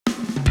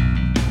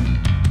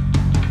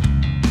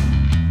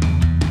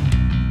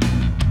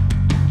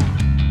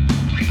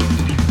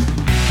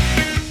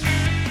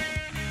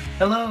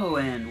Hello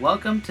and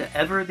welcome to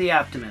Ever the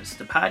Optimist,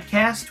 the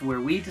podcast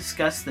where we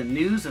discuss the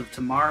news of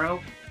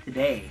tomorrow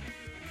today.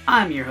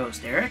 I'm your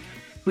host Eric,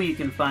 who you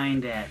can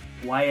find at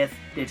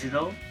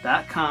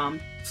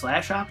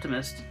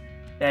wyethdigital.com/optimist.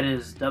 That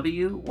is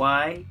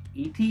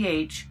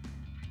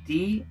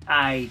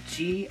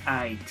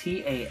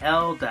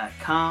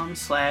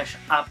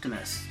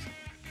wyethdigital.com/optimist.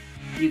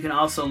 You can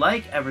also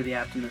like Ever the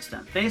Optimist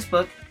on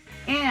Facebook,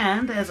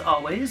 and as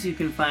always, you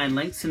can find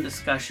links and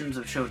discussions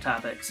of show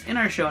topics in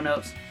our show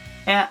notes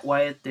at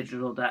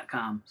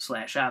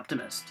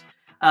wyethdigital.com/optimist.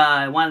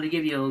 I wanted to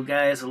give you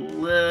guys a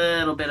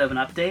little bit of an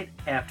update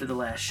after the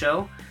last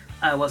show.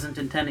 I wasn't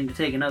intending to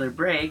take another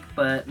break,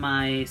 but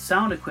my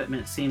sound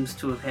equipment seems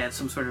to have had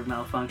some sort of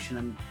malfunction.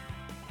 I'm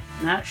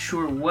not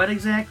sure what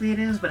exactly it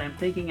is, but I'm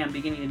thinking I'm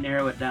beginning to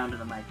narrow it down to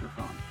the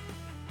microphone.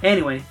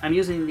 Anyway, I'm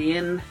using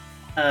the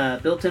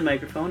built-in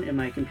microphone in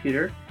my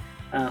computer.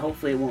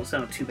 Hopefully it won't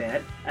sound too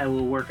bad. I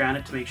will work on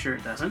it to make sure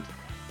it doesn't.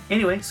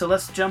 Anyway, so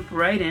let's jump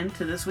right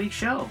into this week's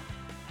show.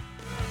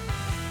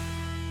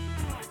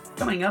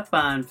 Coming up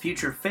on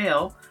Future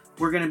Fail,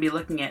 we're going to be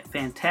looking at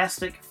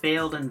fantastic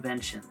failed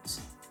inventions.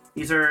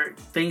 These are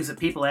things that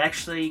people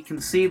actually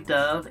conceived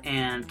of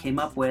and came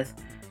up with,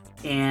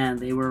 and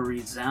they were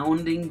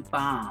resounding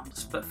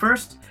bombs. But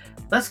first,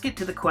 let's get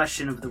to the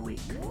question of the week.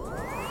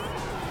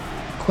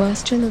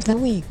 Question of the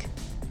week.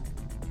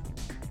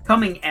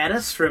 Coming at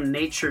us from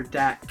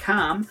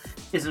Nature.com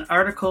is an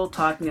article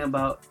talking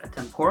about a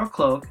temporal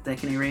cloak that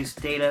can erase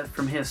data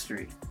from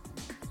history.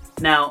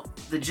 Now,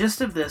 the gist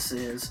of this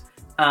is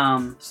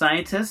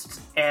scientists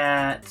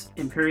at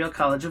Imperial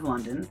College of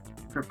London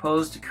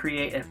proposed to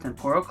create a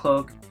temporal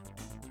cloak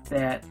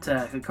that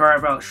could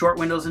carve out short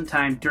windows in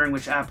time during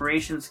which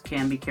operations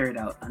can be carried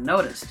out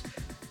unnoticed.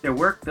 Their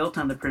work built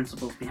on the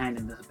principles behind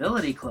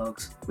invisibility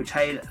cloaks, which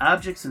hide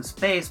objects in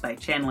space by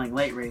channeling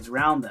light rays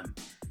around them.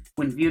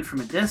 When viewed from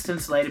a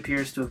distance, light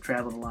appears to have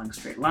traveled along a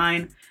straight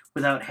line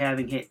without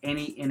having hit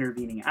any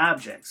intervening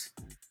objects.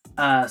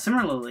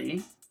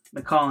 Similarly,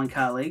 McCall and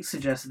colleagues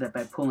suggested that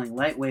by pulling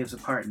light waves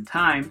apart in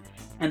time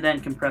and then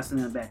compressing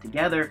them back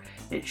together,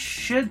 it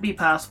should be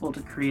possible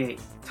to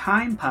create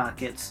time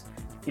pockets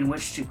in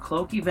which to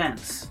cloak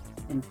events.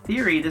 In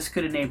theory, this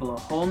could enable a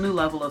whole new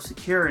level of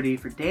security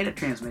for data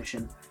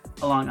transmission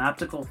along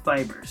optical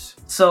fibers.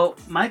 So,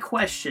 my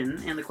question,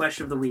 and the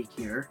question of the week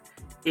here,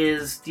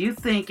 is do you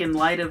think in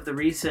light of the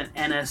recent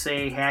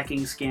NSA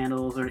hacking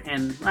scandals,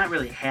 and not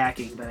really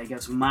hacking, but I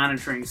guess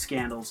monitoring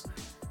scandals,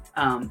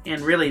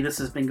 and really this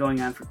has been going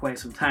on for quite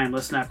some time,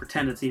 let's not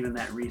pretend it's even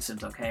that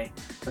recent, okay?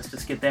 Let's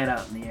just get that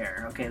out in the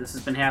air, okay? This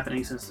has been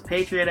happening since the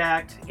Patriot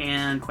Act,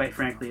 and quite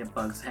frankly, it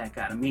bugs the heck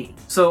out of me.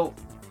 So,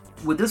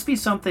 would this be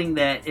something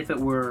that if it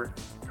were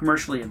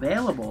commercially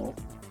available,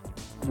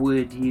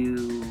 would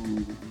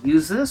you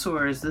use this,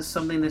 or is this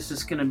something that's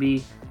just going to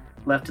be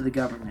left to the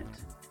government?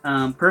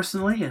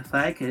 Personally, if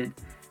I could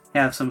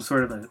have some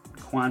sort of a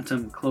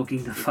quantum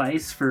cloaking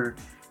device for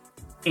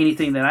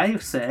anything that I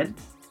have said,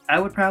 I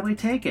would probably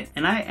take it.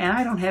 And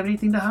I don't have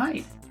anything to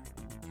hide.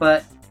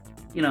 But,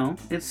 you know,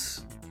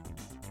 it's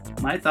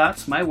my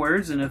thoughts, my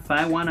words, and if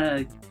I want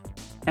to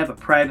have a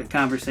private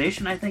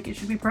conversation, I think it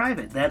should be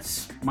private.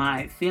 That's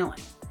my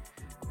feeling.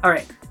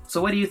 Alright,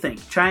 so what do you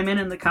think? Chime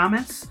in the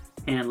comments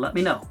and let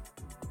me know.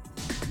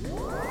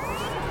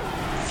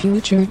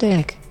 Future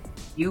Dick.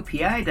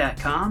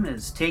 UPI.com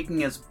is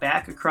taking us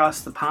back across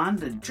the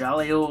pond to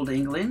jolly old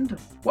England.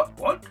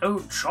 What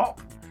old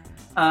shop?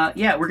 We're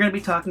going to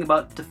be talking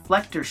about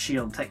deflector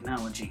shield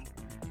technology.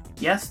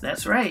 Yes,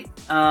 that's right.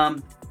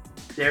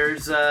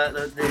 There's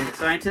the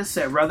scientists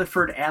at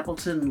Rutherford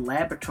Appleton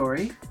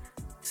Laboratory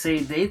say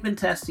they've been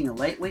testing a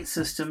lightweight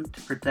system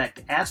to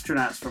protect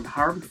astronauts from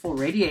harmful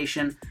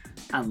radiation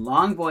on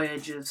long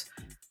voyages,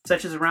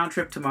 such as a round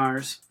trip to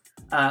Mars,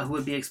 who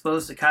would be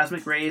exposed to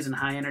cosmic rays and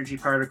high-energy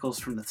particles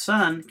from the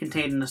sun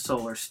contained in the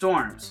solar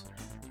storms.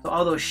 So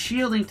although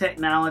shielding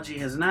technology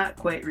has not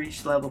quite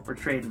reached the level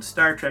portrayed in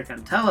Star Trek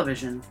on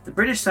television, the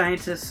British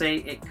scientists say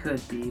it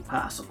could be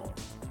possible.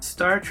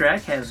 Star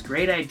Trek has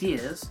great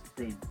ideas,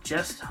 they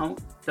just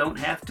don't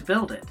have to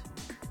build it.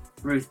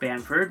 Ruth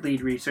Bamford,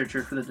 lead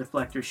researcher for the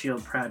Deflector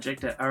Shield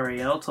project at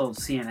RAL, told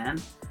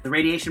CNN, "The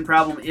radiation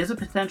problem is a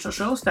potential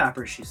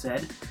showstopper," she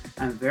said.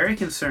 "I'm very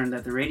concerned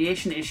that the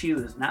radiation issue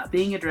is not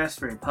being addressed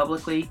very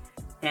publicly,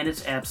 and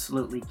it's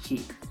absolutely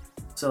key."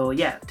 So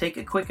yeah, take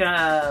a quick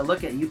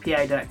look at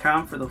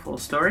UPI.com for the full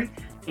story,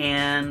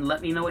 and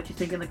let me know what you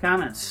think in the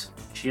comments.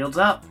 Shields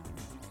up!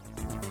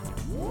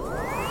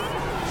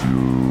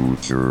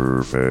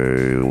 Future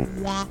Fail.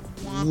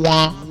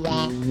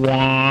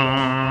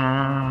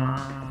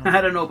 I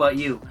don't know about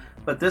you,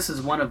 but this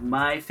is one of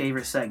my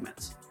favorite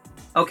segments.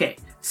 Okay,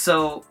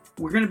 so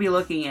we're going to be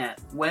looking at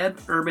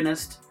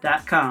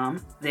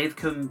WebUrbanist.com. They've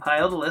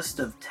compiled a list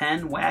of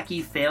 10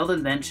 wacky failed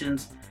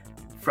inventions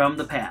from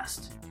the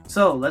past.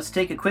 So let's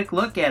take a quick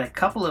look at a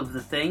couple of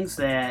the things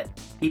that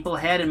people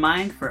had in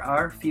mind for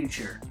our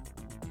future,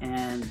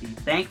 and be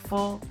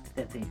thankful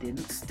that they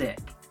didn't stick.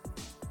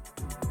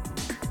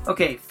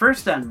 Okay,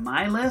 first on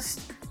my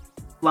list,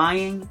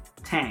 flying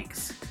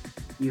tanks.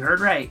 You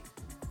heard right.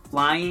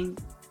 Flying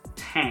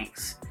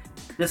tanks.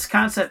 This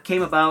concept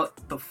came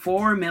about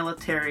before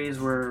militaries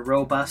were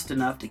robust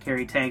enough to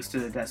carry tanks to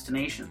their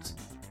destinations.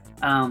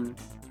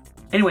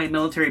 Anyway,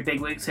 military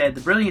bigwigs had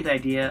the brilliant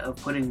idea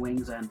of putting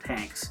wings on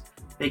tanks.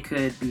 They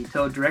could be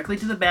towed directly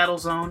to the battle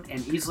zone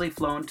and easily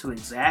flown to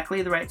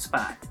exactly the right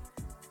spot.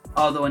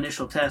 Although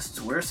initial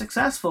tests were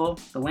successful,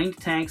 the winged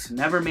tanks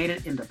never made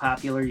it into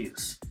popular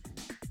use.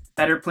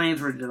 Better planes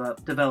were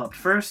developed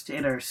first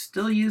and are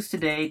still used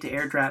today to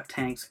airdrop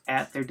tanks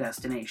at their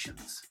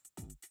destinations.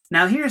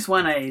 Now here's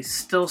one I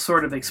still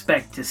sort of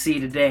expect to see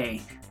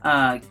today.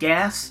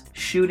 Gas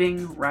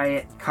shooting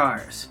riot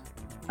cars.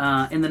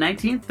 In the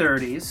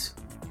 1930s,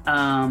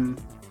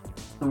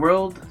 the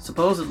world,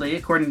 supposedly,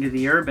 according to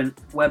the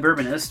Web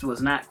Urbanist,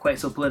 was not quite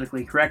so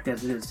politically correct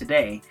as it is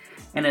today,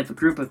 and if a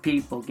group of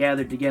people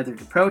gathered together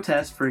to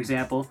protest, for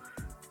example,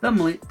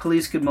 the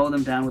police could mow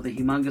them down with a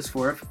humongous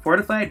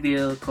fortified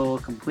vehicle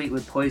complete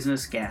with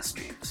poisonous gas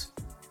streams.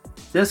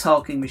 This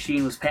hulking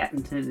machine was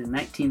patented in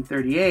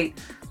 1938,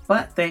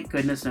 but thank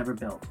goodness never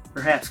built.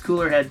 Perhaps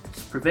cooler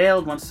heads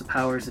prevailed once the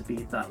powers that be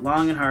thought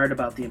long and hard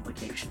about the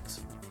implications.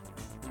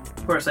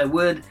 Of course, I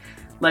would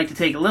like to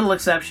take a little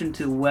exception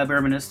to Web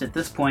Urbanist at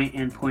this point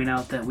and point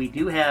out that we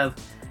do have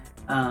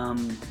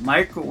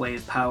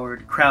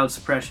microwave-powered crowd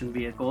suppression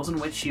vehicles in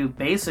which you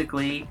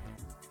basically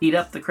heat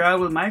up the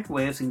crowd with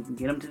microwaves and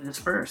get them to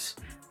disperse.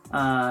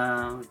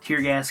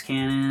 Tear gas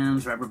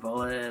cannons, rubber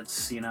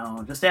bullets,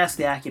 just ask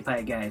the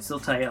Occupy guys. They'll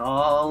tell you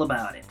all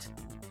about it.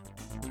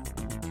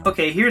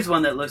 Okay, here's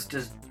one that looks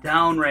just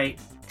downright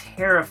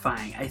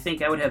terrifying. I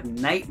think I would have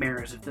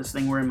nightmares if this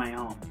thing were in my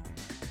home.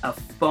 A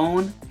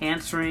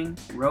phone-answering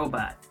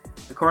robot.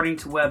 According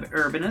to Web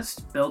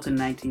Urbanist, built in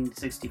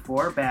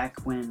 1964, back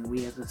when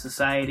we as a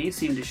society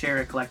seemed to share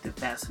a collective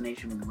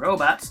fascination with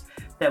robots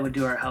that would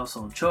do our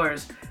household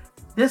chores,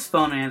 this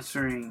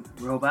phone-answering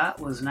robot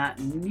was not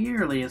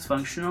nearly as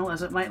functional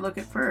as it might look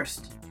at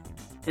first.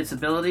 Its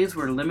abilities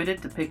were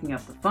limited to picking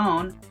up the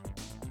phone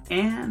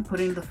and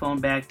putting the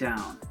phone back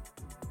down.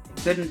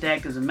 It couldn't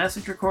act as a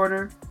message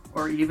recorder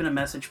or even a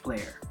message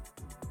player.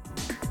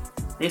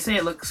 They say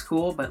it looks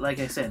cool, but like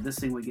I said, this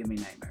thing would give me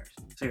nightmares.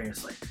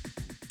 Seriously.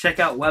 Check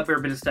out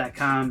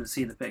weburbanist.com and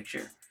see the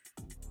picture.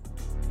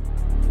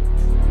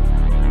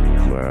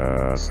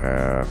 Glass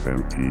half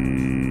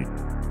empty.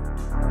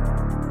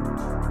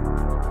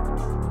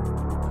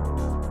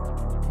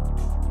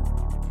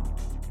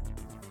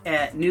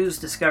 At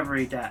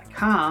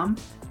newsdiscovery.com,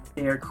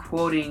 they are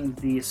quoting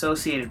the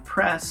Associated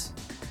Press,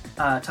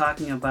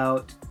 talking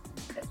about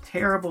a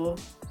terrible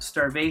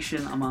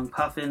starvation among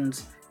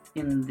puffins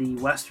in the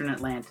Western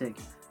Atlantic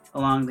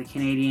along the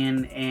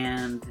Canadian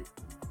and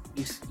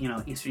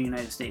Eastern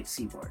United States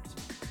seaboards.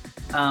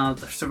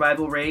 The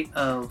survival rate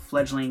of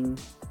fledgling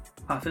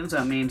puffins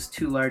on Maine's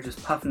two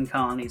largest puffin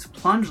colonies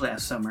plunged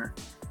last summer,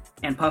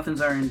 and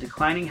puffins are in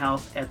declining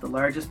health at the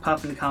largest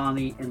puffin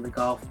colony in the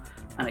Gulf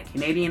on a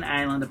Canadian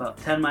island about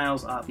 10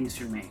 miles off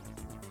eastern Maine.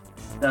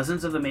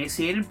 Dozens of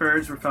emaciated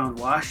birds were found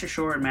washed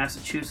ashore in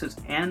Massachusetts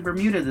and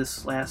Bermuda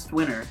this last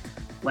winter,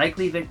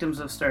 likely victims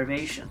of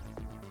starvation.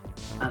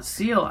 On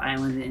Seal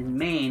Island in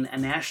Maine, a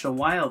national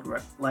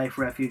wildlife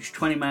refuge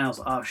 20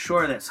 miles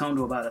offshore that's home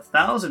to about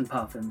 1,000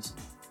 puffins,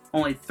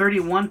 only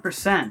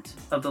 31%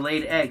 of the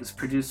laid eggs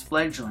produce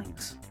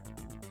fledglings,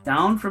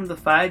 down from the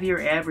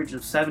 5-year average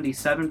of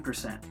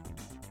 77%.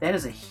 That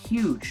is a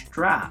huge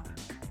drop.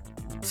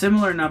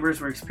 Similar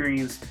numbers were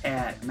experienced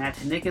at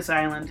Matinicus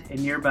Island, a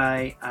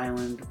nearby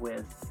island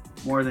with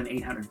more than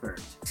 800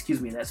 birds.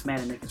 Excuse me, that's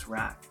Matinicus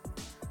Rock.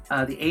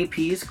 The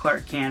AP's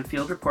Clark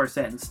Canfield reports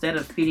that instead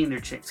of feeding their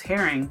chicks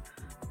herring,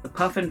 the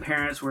puffin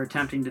parents were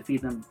attempting to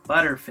feed them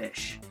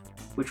butterfish,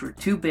 which were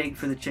too big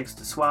for the chicks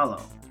to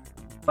swallow.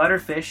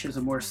 Butterfish is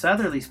a more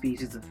southerly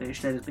species of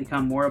fish that has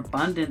become more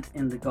abundant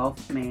in the Gulf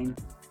of Maine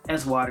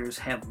as waters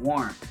have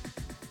warmed,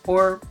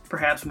 or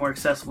perhaps more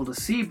accessible to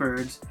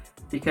seabirds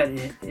because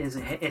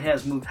it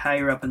has moved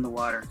higher up in the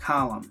water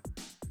column.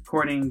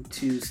 According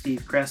to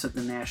Steve Kress of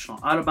the National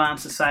Audubon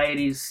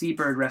Society's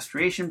Seabird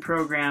Restoration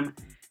Program,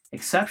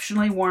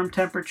 exceptionally warm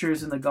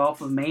temperatures in the Gulf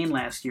of Maine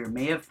last year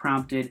may have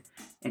prompted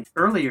an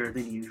earlier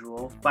than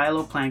usual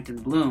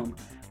phytoplankton bloom,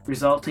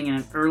 resulting in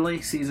an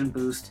early season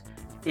boost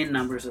in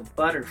numbers of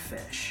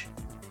butterfish.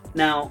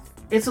 Now,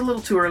 it's a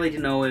little too early to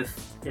know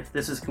if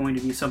this is going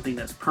to be something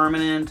that's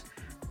permanent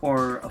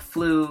or a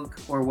fluke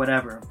or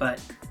whatever,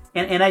 but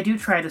and I do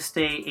try to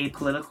stay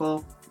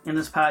apolitical in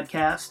this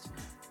podcast,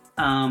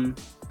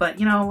 but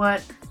you know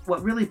what?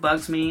 What really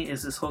bugs me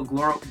is this whole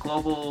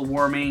global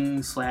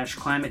warming /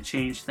 climate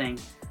change thing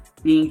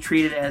being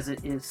treated as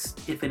it is,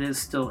 if it is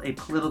still a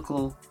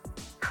political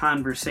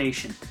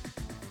conversation.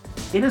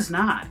 It is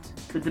not.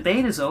 The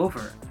debate is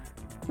over.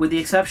 With the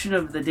exception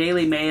of the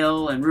Daily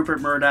Mail and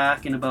Rupert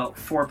Murdoch and about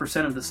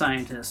 4% of the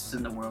scientists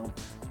in the world,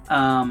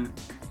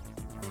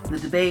 the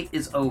debate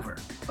is over,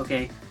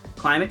 okay?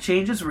 Climate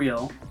change is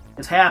real.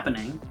 It's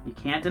happening. You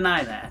can't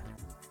deny that.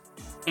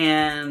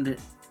 And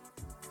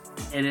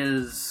it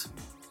is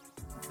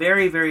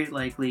very, very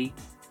likely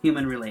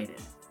human-related.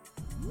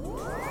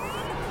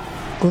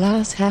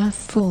 Glass half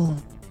full.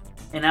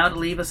 And now to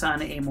leave us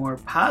on a more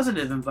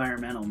positive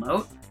environmental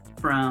note,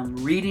 from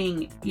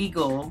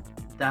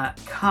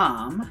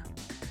readingeagle.com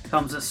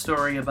comes a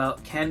story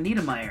about Ken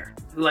Niedermeyer,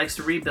 who likes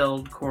to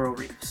rebuild coral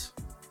reefs.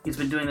 He's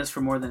been doing this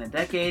for more than a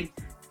decade,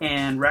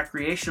 and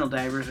recreational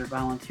divers are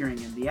volunteering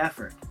in the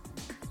effort.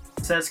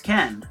 Says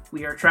Ken,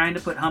 "We are trying to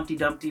put Humpty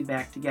Dumpty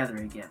back together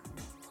again."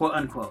 Quote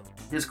unquote.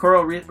 His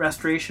Coral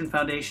Restoration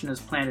Foundation has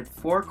planted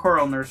 4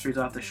 coral nurseries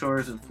off the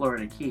shores of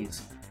Florida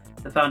Keys.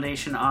 The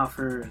foundation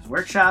offers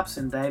workshops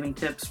and diving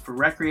tips for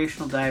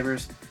recreational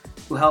divers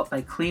who help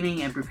by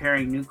cleaning and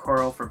preparing new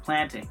coral for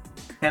planting.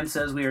 Ken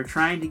says, "We are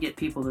trying to get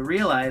people to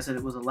realize that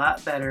it was a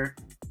lot better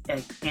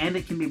and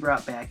it can be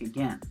brought back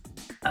again."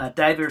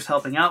 Divers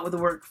helping out with the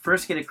work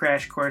first get a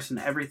crash course in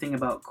everything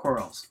about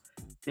corals.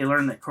 They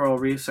learn that coral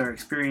reefs are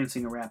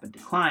experiencing a rapid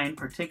decline,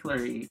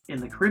 particularly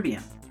in the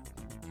Caribbean.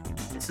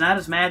 "It's not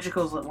as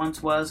magical as it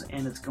once was,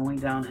 and it's going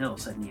downhill,"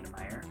 said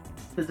Niedermeyer.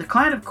 The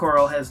decline of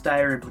coral has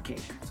dire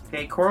implications.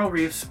 Coral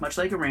reefs, much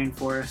like a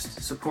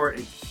rainforest, support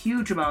a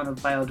huge amount of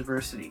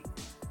biodiversity.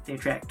 They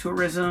attract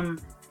tourism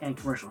and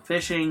commercial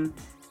fishing,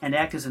 and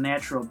act as a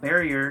natural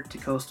barrier to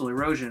coastal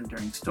erosion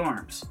during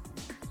storms.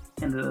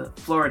 In the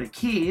Florida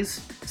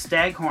Keys,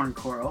 staghorn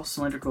coral,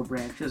 cylindrical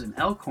branches, and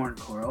elkhorn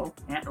coral,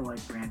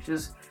 antler-like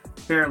branches,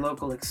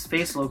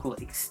 face local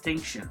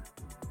extinction.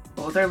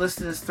 Both are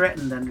listed as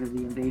threatened under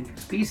the Endangered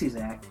Species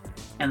Act,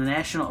 and the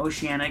National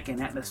Oceanic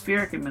and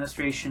Atmospheric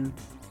Administration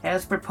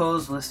has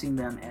proposed listing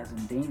them as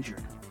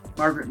endangered.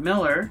 Margaret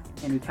Miller,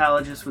 an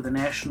ecologist with the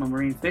National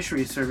Marine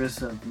Fisheries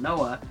Service of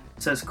NOAA,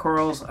 says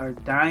corals are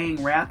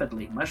dying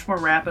rapidly, much more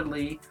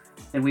rapidly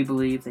than we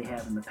believe they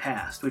have in the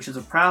past, which is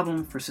a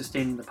problem for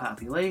sustaining the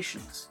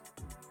populations.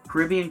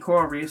 Caribbean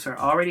coral reefs are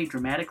already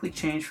dramatically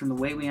changed from the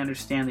way we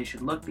understand they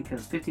should look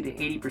because 50 to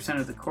 80%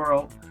 of the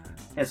coral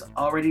has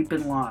already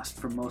been lost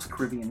from most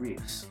Caribbean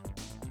reefs.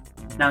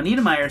 Now,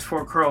 Niedermeyer's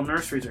 4 coral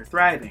nurseries are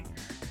thriving,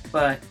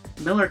 but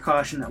Miller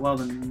cautioned that while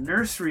the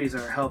nurseries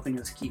are helping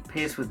us keep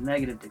pace with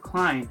negative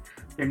decline,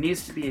 there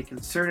needs to be a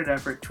concerted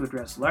effort to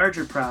address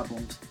larger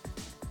problems,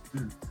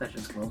 such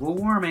as global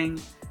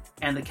warming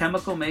and the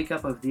chemical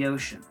makeup of the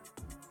ocean,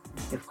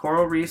 if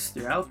coral reefs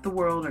throughout the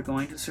world are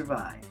going to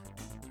survive.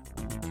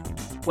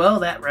 Well,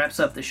 that wraps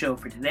up the show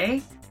for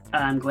today.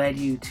 I'm glad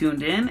you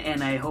tuned in,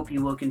 and I hope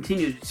you will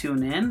continue to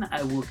tune in.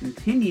 I will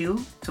continue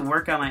to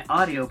work on my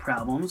audio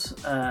problems,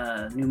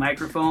 new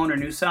microphone or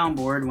new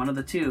soundboard, one of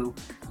the two.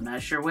 I'm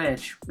not sure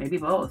which, maybe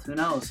both, who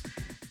knows.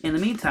 In the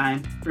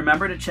meantime,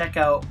 remember to check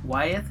out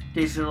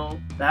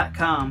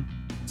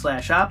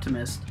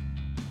wyethdigital.com/optimist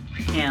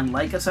and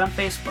like us on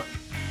Facebook.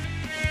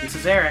 This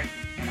is Eric,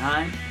 and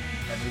I'm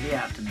Ever the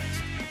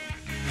Optimist.